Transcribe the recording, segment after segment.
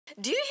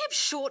Do you have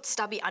short,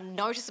 stubby,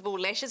 unnoticeable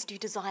lashes? Do you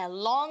desire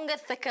longer,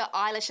 thicker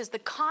eyelashes, the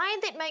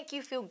kind that make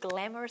you feel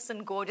glamorous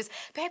and gorgeous?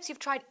 Perhaps you've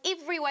tried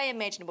every way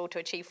imaginable to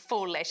achieve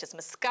full lashes,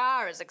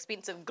 mascaras,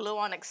 expensive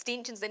glue-on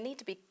extensions that need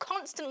to be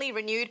constantly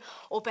renewed,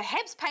 or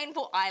perhaps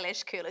painful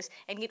eyelash curlers,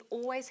 and yet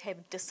always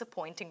have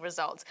disappointing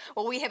results.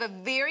 Well, we have a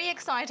very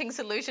exciting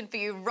solution for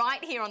you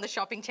right here on the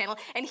Shopping Channel,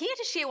 and here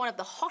to share one of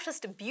the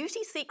hottest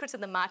beauty secrets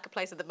in the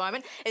marketplace at the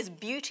moment is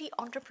beauty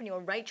entrepreneur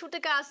Rachel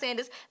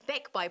Degar-Sanders,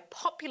 backed by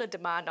popular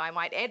demand, I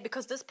might add,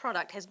 because this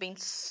product has been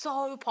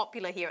so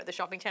popular here at the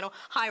Shopping Channel.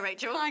 Hi,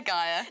 Rachel. Hi,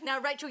 Gaia. Now,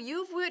 Rachel,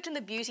 you've worked in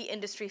the beauty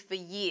industry for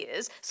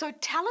years, so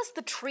tell us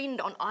the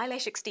trend on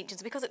eyelash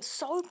extensions, because it's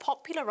so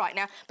popular right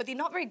now, but they're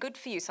not very good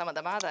for you, some of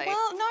them, are they?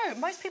 Well, no,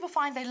 most people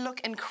find they look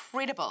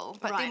incredible,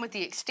 but then with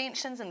the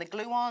extensions and the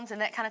glue-ons and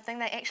that kind of thing,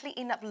 they actually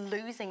end up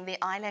losing their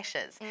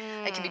eyelashes.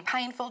 It can be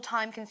painful,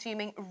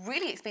 time-consuming,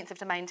 really expensive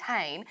to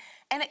maintain,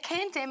 and it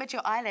can damage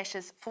your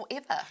eyelashes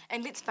forever.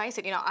 And let's face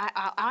it, you know,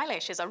 our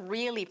eyelashes are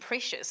really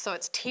precious, so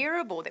it's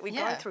terrible that we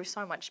go through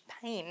so much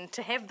pain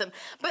to have them.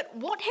 But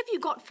what have you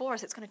got for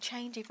us that's going to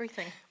change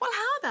everything? Well,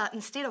 how about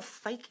instead of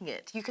faking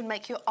it, you can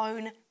make your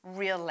own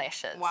real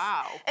lashes?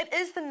 Wow. It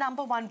is the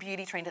 #1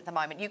 beauty trend at the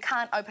moment. You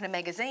can't open a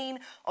magazine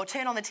or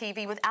turn on the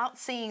TV without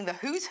seeing the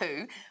who's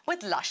who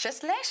with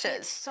luscious lashes.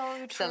 It's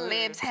so true.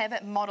 Celebs have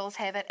it, models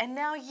have it, and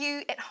now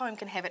you at home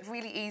can have it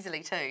really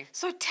easily too.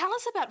 So tell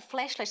us about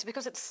flash lashes,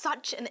 because it's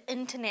such an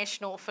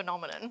international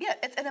phenomenon. Yeah,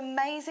 it's an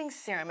amazing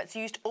serum. It's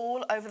used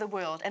all over the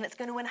world, and it's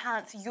going to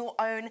enhance your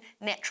own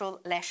natural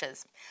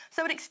lashes.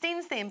 So it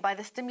extends them by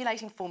the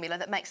stimulating formula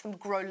that makes them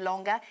grow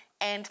longer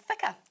and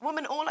thicker.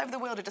 Women all over the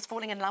world are just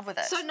falling in love with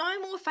it. So no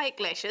more fake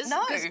lashes.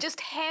 No. Just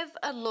have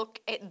a look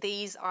at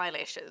these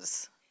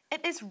eyelashes.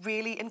 It is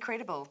really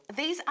incredible.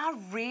 These are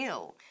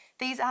real.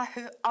 These are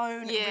her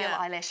own real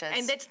eyelashes.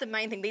 And that's the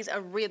main thing. These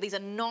are real. These are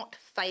not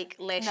fake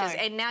lashes. No.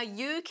 And now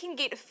you can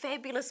get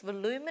fabulous,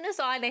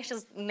 voluminous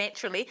eyelashes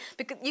naturally,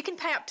 because you can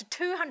pay up to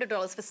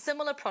 $200 for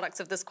similar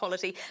products of this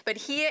quality. But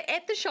here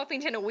at the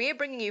Shopping Channel, we're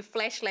bringing you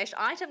Flash Lash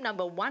item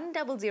number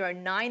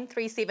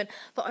 100937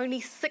 for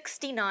only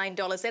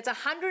 $69. That's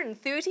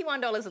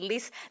 $131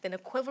 less than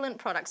equivalent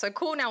products. So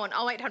call now on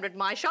 0800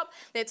 My Shop.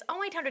 That's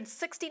 0800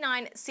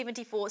 69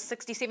 74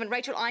 67.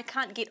 Rachel, I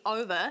can't get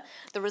over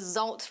the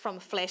results from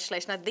Flash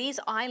Lash. Now, these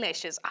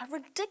eyelashes are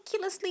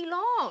ridiculously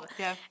long.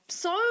 Yeah.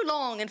 So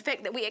long, in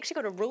fact, that we actually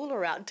got a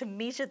ruler out to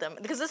measure them.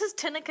 Because this is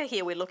Tinika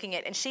here we're looking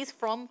at, and she's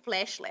from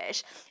Flash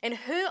Lash, and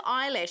her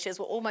eyelashes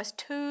were almost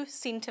 2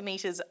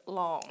 centimetres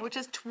long. Which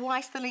is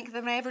twice the length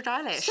of an average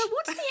eyelash. So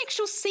what's the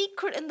actual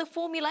secret in the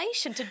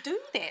formulation to do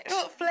that?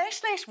 Well,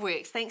 Flash Lash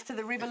works thanks to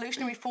the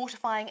revolutionary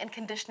fortifying and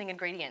conditioning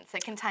ingredients.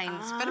 It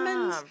contains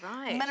vitamins,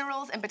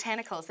 minerals and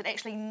botanicals that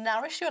actually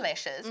nourish your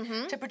lashes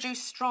to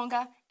produce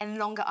stronger and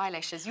longer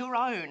eyelashes, your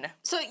own.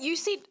 So you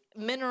said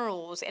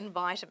minerals and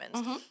vitamins.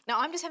 Now,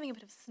 I'm just having a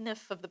bit of a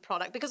sniff of the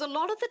product, because a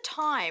lot of the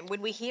time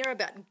when we hear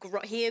about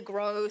hair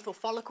growth or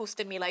follicle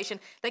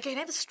stimulation, they can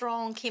have a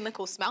strong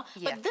chemical smell,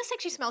 but this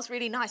actually smells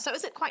really nice. So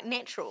is it quite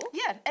natural?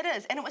 Yeah, it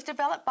is, and it was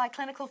developed by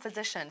clinical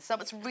physicians, so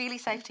it's really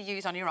safe to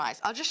use on your eyes.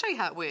 I'll just show you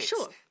how it works.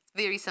 Sure.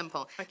 Very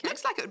simple. Okay.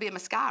 Looks like it would be a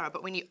mascara,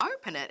 but when you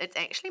open it, it's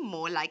actually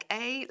more like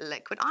a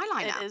liquid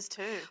eyeliner. It is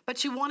too.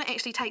 But you want to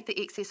actually take the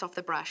excess off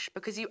the brush,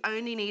 because you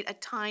only need a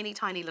tiny,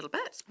 tiny little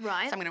bit.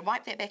 Right. So I'm going to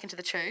wipe that back into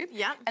the tube.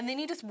 Yeah. And then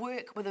you just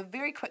work with a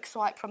very quick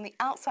swipe from the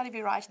outside of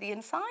your eye to the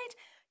inside,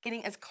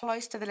 getting as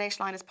close to the lash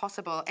line as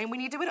possible. And when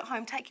you do it at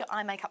home, take your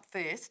eye makeup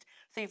first,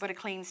 so you've got a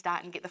clean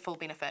start and get the full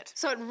benefit.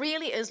 So it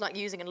really is like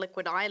using a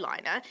liquid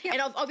eyeliner. Yep.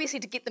 And obviously,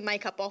 to get the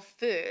makeup off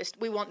first,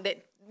 we want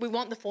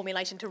the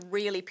formulation to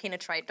really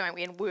penetrate, don't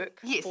we, and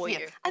work for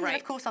you. And then,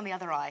 of course, on the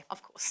other eye.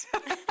 Of course.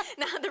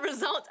 Now, the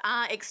results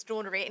are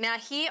extraordinary. Now,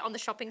 here on the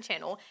Shopping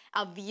Channel,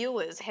 our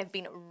viewers have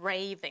been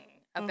raving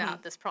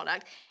about this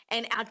product,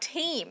 and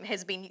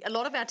a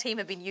lot of our team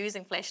have been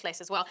using Flash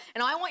Lash as well.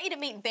 And I want you to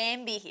meet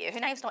Bambi here. Her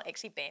name's not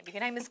actually Bambi, her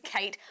name is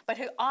Kate, but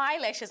her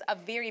eyelashes are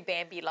very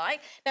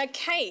Bambi-like. Now,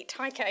 Kate,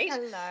 hi Kate.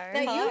 Hello.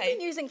 Now, you've been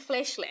using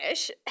Flash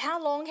Lash.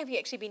 How long have you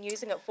actually been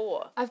using it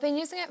for? I've been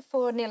using it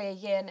for nearly a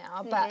year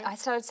now, but I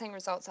started seeing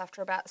results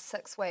after about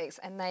 6 weeks,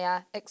 and they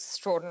are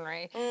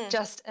extraordinary,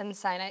 just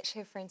insane. I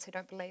actually have friends who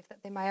don't believe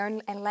that they're my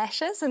own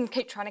lashes and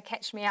keep trying to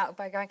catch me out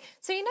by going,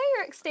 so you know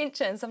your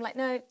extensions? I'm like,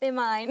 no, they're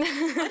mine.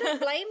 I don't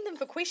blame them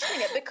for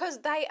questioning it, because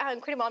they are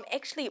incredible. I'm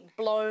actually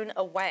blown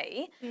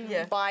away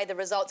by the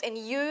results. And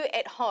you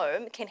at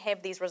home can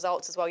have these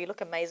results as well. You look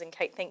amazing,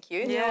 Kate. Thank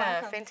you.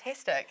 Yeah,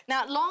 fantastic.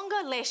 Now,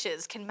 longer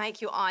lashes can make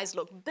your eyes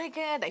look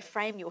bigger. They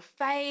frame your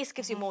face,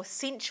 gives you a more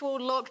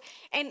sensual look.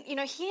 And, you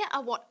know, here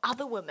are what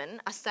other women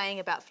are saying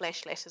about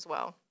Flash Lash as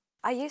well.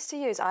 I used to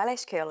use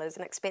eyelash curlers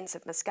and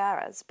expensive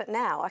mascaras, but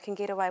now I can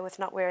get away with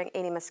not wearing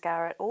any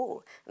mascara at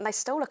all, and they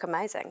still look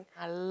amazing.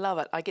 I love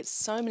it. I get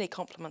so many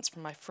compliments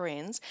from my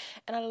friends,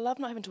 and I love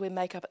not having to wear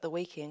makeup at the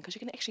weekend, because you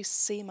can actually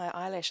see my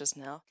eyelashes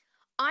now.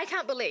 I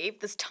can't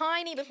believe this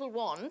tiny little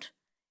wand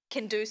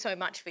can do so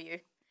much for you.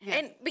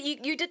 Yeah. But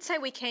you did say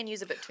we can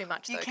use a bit too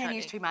much, though, You can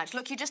use too much.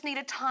 Look, you just need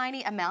a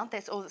tiny amount.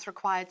 That's all that's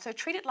required. So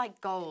treat it like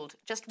gold.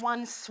 Just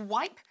one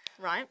swipe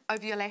Right.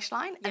 over your lash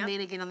line and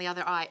then again on the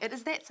other eye. It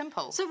is that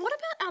simple. So what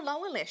about our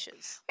lower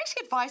lashes? I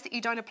actually advise that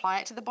you don't apply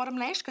it to the bottom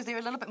lash because they're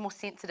a little bit more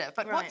sensitive.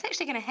 But what's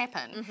actually going to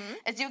happen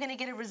is you're going to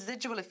get a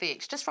residual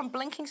effect. Just from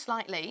blinking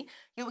slightly,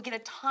 you will get a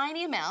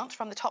tiny amount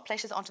from the top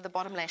lashes onto the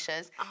bottom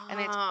lashes, and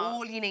that's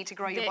all you need to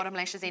grow your bottom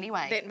lashes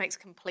anyway. That makes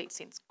complete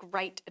sense.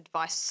 Great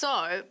advice.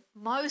 So,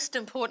 most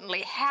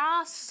importantly,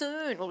 how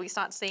soon will we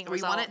start seeing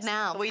results? We want it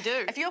now. We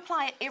do. If you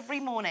apply it every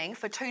morning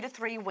for 2 to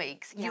 3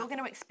 weeks, you're going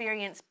to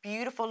experience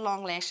beautiful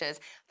long lashes.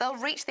 They'll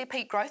reach their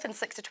peak growth in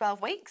 6 to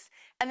 12 weeks,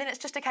 and then it's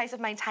just a case of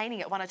maintaining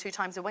it 1 or 2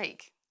 times a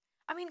week.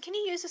 I mean, can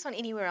you use this on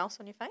anywhere else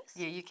on your face?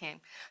 Yeah, you can.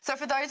 So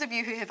for those of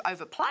you who have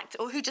overplucked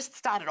or who just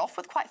started off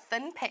with quite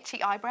thin,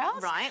 patchy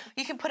eyebrows,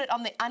 you can put it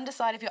on the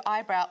underside of your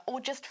eyebrow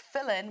or just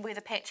fill in where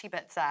the patchy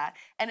bits are,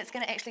 and it's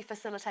going to actually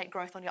facilitate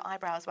growth on your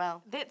eyebrow as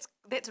well. That's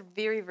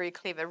very, very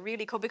clever,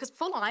 really cool, because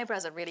full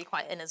eyebrows are really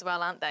quite in as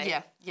well, aren't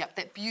they? Yeah,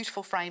 that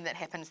beautiful frame that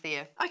happens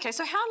there. Okay,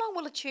 so how long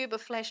will a tube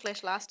of Flash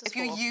Lash last us If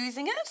you're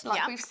using it,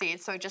 like we've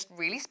said, so just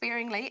really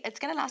sparingly, it's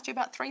going to last you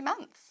about 3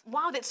 months.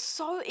 Wow, that's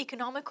so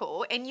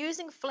economical, and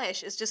using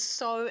Flash is just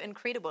so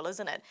incredible,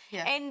 isn't it?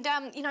 Yeah. And,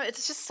 you know,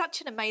 it's just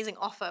such an amazing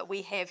offer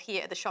we have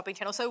here at the Shopping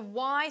Channel. So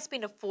why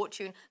spend a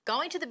fortune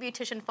going to the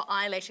beautician for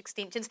eyelash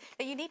extensions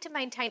that you need to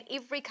maintain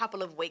every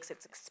couple of weeks?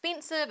 It's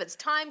expensive, it's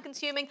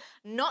time-consuming,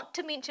 not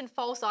to mention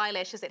false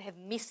eyelashes that have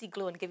messy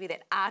glue and give you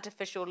that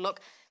artificial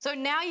look. So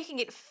now you can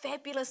get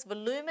fabulous,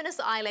 voluminous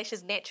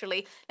eyelashes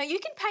naturally. Now, you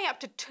can pay up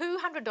to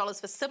 $200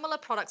 for similar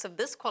products of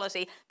this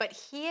quality, but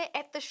here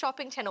at the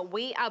Shopping Channel,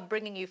 we are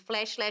bringing you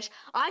Flash Lash,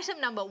 item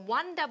number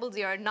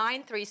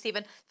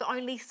 100937, for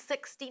only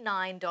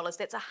 $69.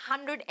 That's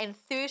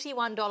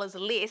 $131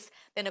 less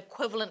than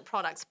equivalent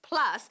products.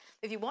 Plus,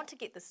 if you want to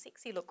get the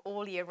sexy look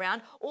all year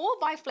round or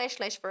buy Flash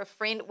Lash for a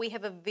friend, we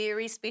have a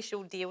very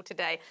special deal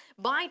today.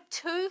 Buy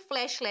 2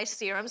 Flash Lash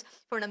serums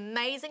for an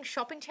amazing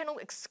Shopping Channel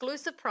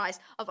exclusive price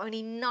of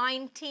only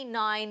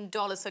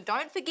 $99. So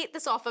don't forget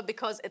this offer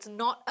because it's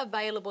not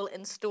available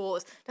in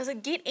stores. Does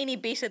it get any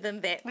better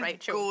than that,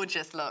 Rachel?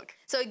 Gorgeous look.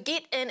 So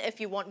get in if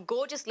you want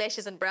gorgeous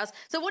lashes and brows.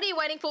 So what are you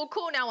waiting for?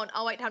 Call now on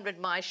 0800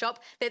 My Shop.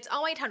 That's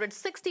 0800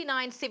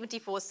 69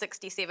 74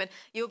 67.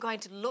 You're going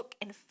to look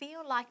and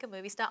feel like a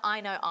movie star.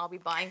 I know I'll be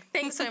buying.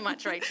 Thanks so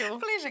much, Rachel.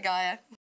 Pleasure, Gaia.